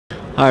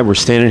Hi, we're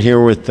standing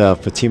here with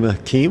Fatima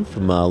Keem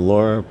from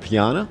Laura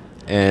Piana,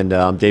 and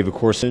I'm David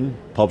Corson,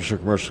 publisher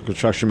of Commercial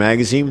Construction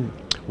Magazine.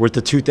 We're at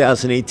the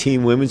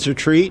 2018 Women's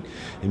Retreat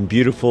in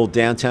beautiful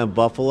downtown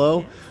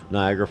Buffalo,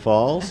 Niagara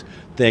Falls.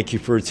 Thank you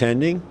for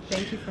attending.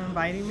 Thank you for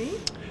inviting me.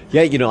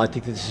 Yeah, you know, I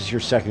think this is your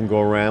second go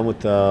around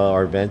with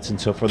our events and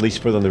so forth, at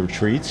least for the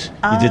retreats.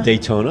 You did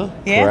Daytona,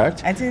 yeah,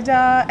 correct? I did,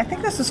 I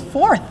think this is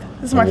fourth.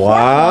 This is my fourth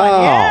Wow.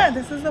 one. Yeah,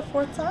 this is the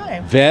fourth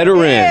time.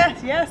 Veteran.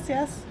 Yeah,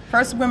 yes.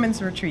 First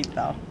women's retreat,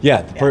 though.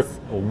 Yeah, Yes.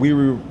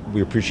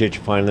 we appreciate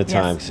you finding the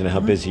time Yes. because you know how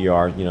busy you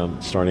are. You know,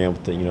 starting out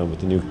with the with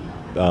the new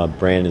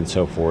brand and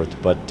so forth.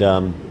 But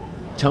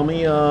tell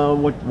me,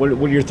 what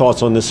are your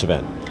thoughts on this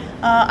event?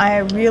 I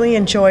really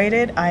enjoyed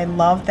it. I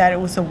love that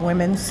it was a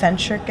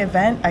women-centric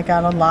event. I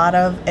got a lot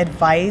of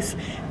advice,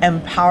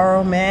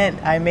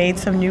 empowerment. I made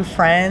some new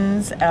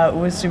friends. It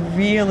was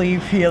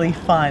really, really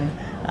fun.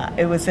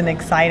 It was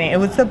it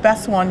was the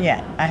best one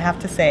yet, I have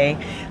to say.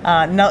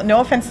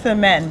 No offense to the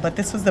men, but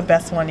this was the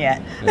best one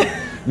yet.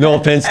 No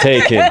offense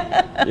taken.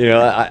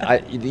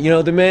 You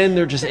know, the men,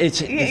 they're just, it's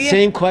the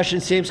same question,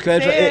 same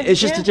schedule.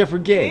 It's just a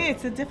different gig.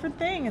 It's a different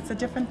thing. It's a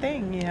different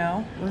thing, you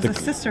know. It was a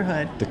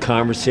sisterhood. The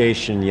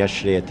conversation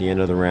yesterday at the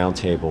end of the round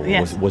table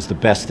Yes. was the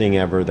best thing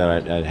ever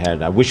that I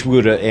had. I wish we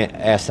would have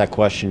asked that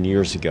question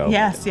years ago.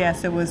 Yes,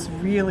 it was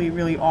really,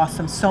 really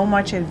awesome. So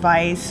much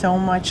advice, so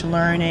much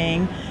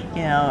learning.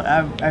 You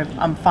know,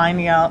 I'm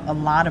finding out a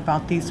lot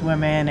about these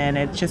women, and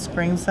it just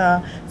brings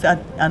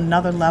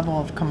another level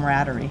of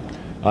camaraderie.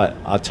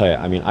 I'll tell you,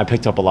 I mean, I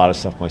picked up a lot of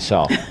stuff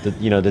myself.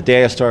 The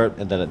day I start,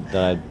 that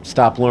I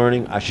stop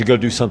learning, I should go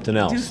do something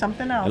else. Do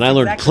something else. And I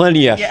learned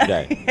plenty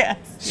yesterday. Yeah. Yes.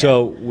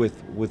 So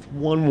with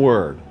one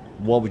word,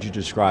 what would you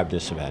describe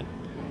this event?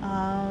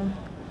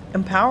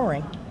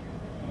 Empowering.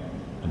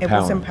 It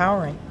was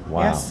empowering.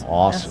 Wow, yes.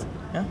 awesome.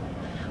 Yes. Yeah.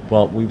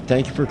 Well, we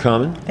thank you for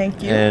coming.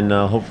 Thank you. And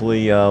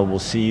hopefully we'll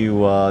see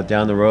you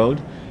down the road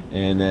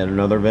and at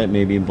another event,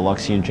 maybe in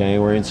Biloxi in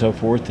January and so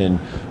forth. And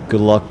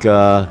good luck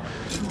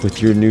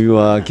with your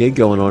new gig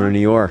going on in New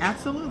York.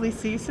 Absolutely.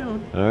 See you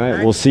soon. All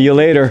right. We'll see you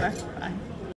later. Bye.